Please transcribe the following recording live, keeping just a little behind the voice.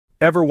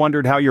Ever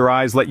wondered how your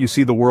eyes let you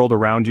see the world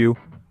around you?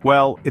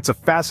 Well, it's a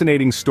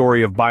fascinating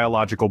story of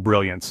biological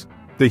brilliance.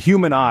 The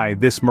human eye,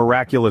 this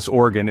miraculous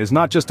organ, is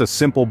not just a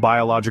simple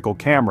biological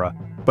camera,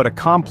 but a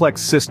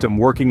complex system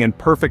working in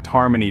perfect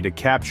harmony to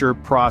capture,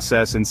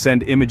 process, and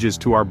send images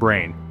to our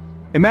brain.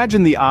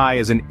 Imagine the eye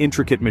as an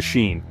intricate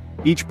machine,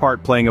 each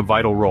part playing a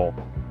vital role.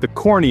 The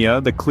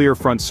cornea, the clear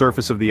front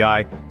surface of the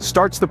eye,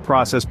 starts the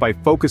process by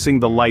focusing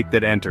the light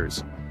that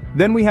enters.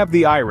 Then we have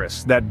the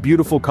iris, that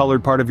beautiful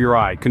colored part of your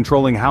eye,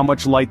 controlling how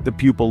much light the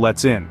pupil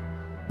lets in.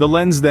 The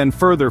lens then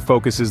further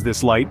focuses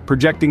this light,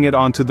 projecting it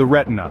onto the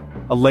retina,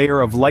 a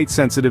layer of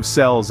light-sensitive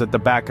cells at the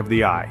back of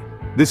the eye.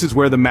 This is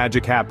where the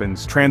magic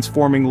happens,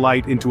 transforming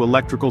light into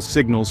electrical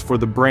signals for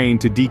the brain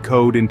to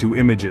decode into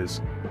images.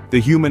 The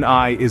human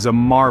eye is a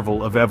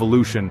marvel of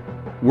evolution,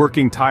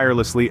 working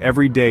tirelessly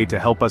every day to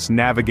help us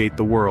navigate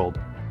the world.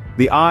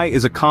 The eye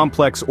is a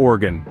complex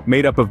organ,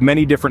 made up of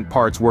many different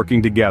parts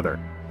working together.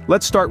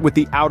 Let's start with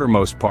the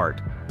outermost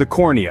part, the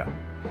cornea.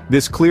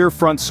 This clear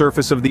front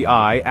surface of the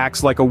eye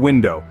acts like a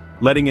window,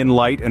 letting in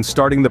light and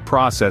starting the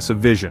process of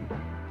vision.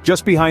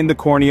 Just behind the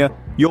cornea,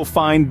 you'll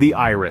find the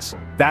iris.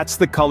 That's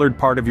the colored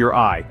part of your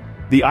eye.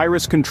 The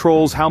iris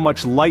controls how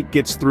much light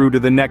gets through to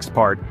the next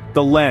part,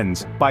 the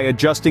lens, by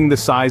adjusting the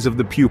size of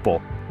the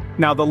pupil.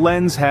 Now the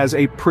lens has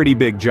a pretty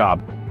big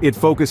job. It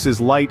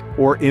focuses light,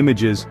 or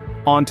images,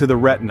 onto the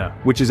retina,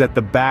 which is at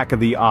the back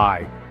of the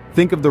eye.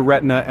 Think of the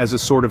retina as a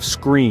sort of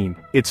screen.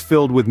 It's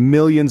filled with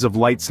millions of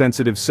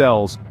light-sensitive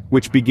cells,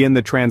 which begin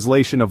the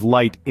translation of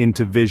light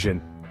into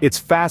vision. It's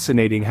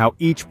fascinating how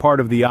each part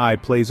of the eye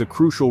plays a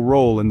crucial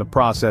role in the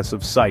process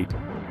of sight.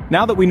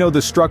 Now that we know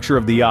the structure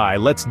of the eye,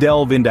 let's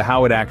delve into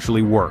how it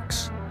actually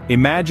works.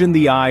 Imagine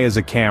the eye as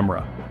a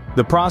camera.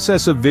 The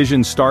process of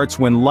vision starts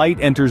when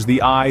light enters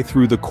the eye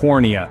through the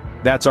cornea.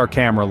 That's our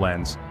camera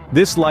lens.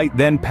 This light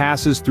then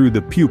passes through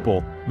the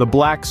pupil, the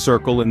black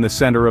circle in the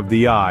center of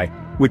the eye,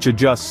 which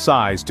adjusts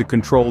size to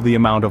control the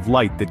amount of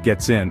light that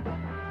gets in.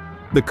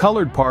 The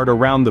colored part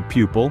around the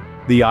pupil,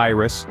 the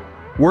iris,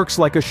 works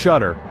like a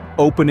shutter,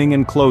 opening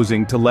and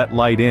closing to let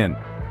light in.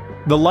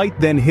 The light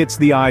then hits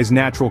the eye's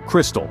natural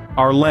crystal,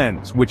 our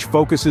lens, which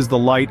focuses the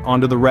light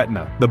onto the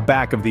retina, the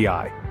back of the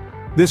eye.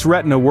 This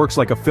retina works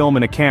like a film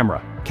in a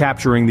camera,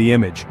 capturing the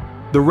image.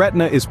 The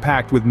retina is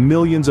packed with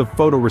millions of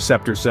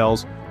photoreceptor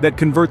cells that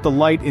convert the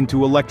light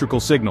into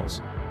electrical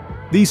signals.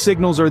 These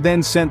signals are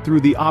then sent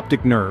through the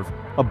optic nerve,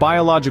 a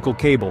biological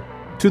cable,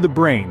 to the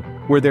brain,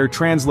 where they're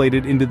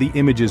translated into the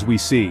images we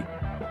see.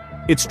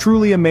 It's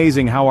truly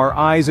amazing how our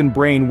eyes and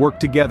brain work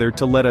together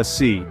to let us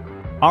see.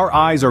 Our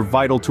eyes are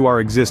vital to our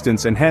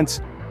existence, and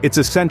hence, it's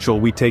essential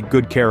we take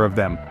good care of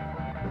them.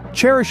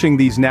 Cherishing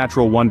these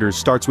natural wonders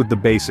starts with the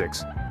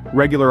basics: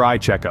 regular eye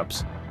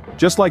checkups.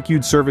 Just like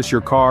you'd service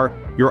your car,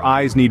 your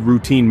eyes need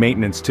routine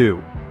maintenance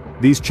too.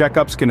 These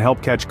checkups can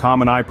help catch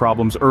common eye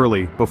problems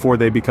early, before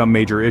they become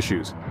major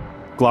issues.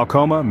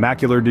 Glaucoma,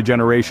 macular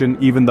degeneration,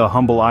 even the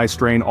humble eye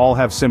strain all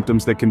have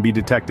symptoms that can be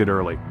detected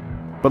early.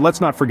 But let's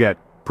not forget,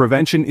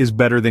 prevention is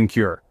better than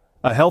cure.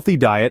 A healthy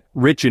diet,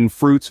 rich in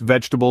fruits,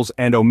 vegetables,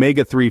 and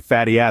omega-3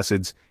 fatty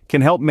acids,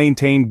 can help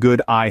maintain good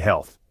eye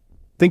health.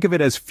 Think of it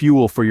as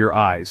fuel for your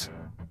eyes.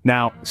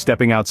 Now,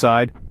 stepping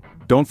outside,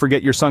 don't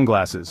forget your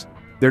sunglasses.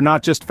 They're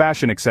not just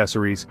fashion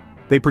accessories,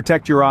 they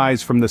protect your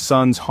eyes from the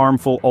sun's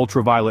harmful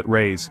ultraviolet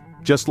rays.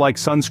 Just like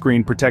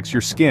sunscreen protects your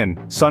skin,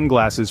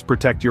 sunglasses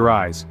protect your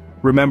eyes.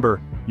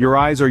 Remember, your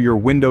eyes are your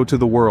window to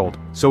the world,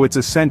 so it's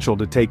essential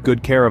to take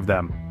good care of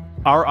them.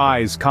 Our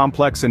eyes,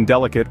 complex and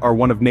delicate, are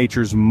one of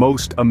nature's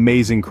most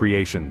amazing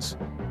creations.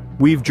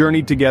 We've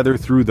journeyed together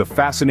through the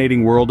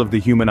fascinating world of the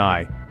human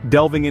eye,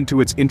 delving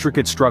into its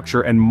intricate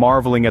structure and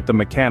marveling at the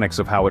mechanics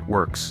of how it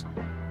works.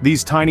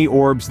 These tiny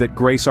orbs that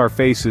grace our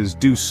faces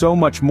do so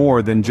much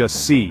more than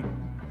just see.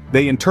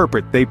 They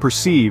interpret, they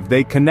perceive,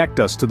 they connect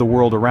us to the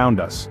world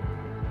around us.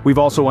 We've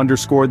also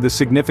underscored the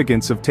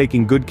significance of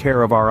taking good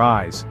care of our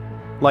eyes.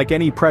 Like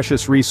any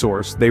precious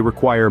resource, they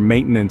require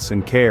maintenance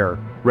and care.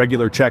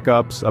 Regular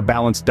checkups, a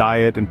balanced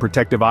diet, and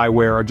protective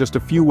eyewear are just a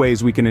few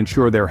ways we can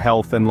ensure their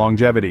health and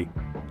longevity.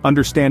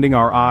 Understanding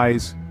our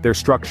eyes, their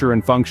structure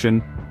and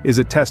function, is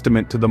a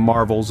testament to the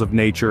marvels of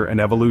nature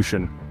and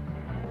evolution.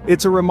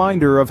 It's a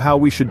reminder of how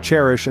we should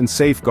cherish and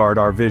safeguard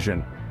our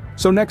vision.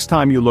 So next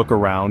time you look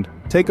around,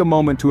 take a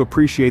moment to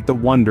appreciate the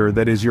wonder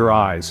that is your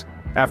eyes.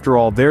 After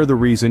all, they're the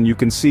reason you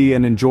can see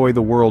and enjoy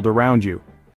the world around you.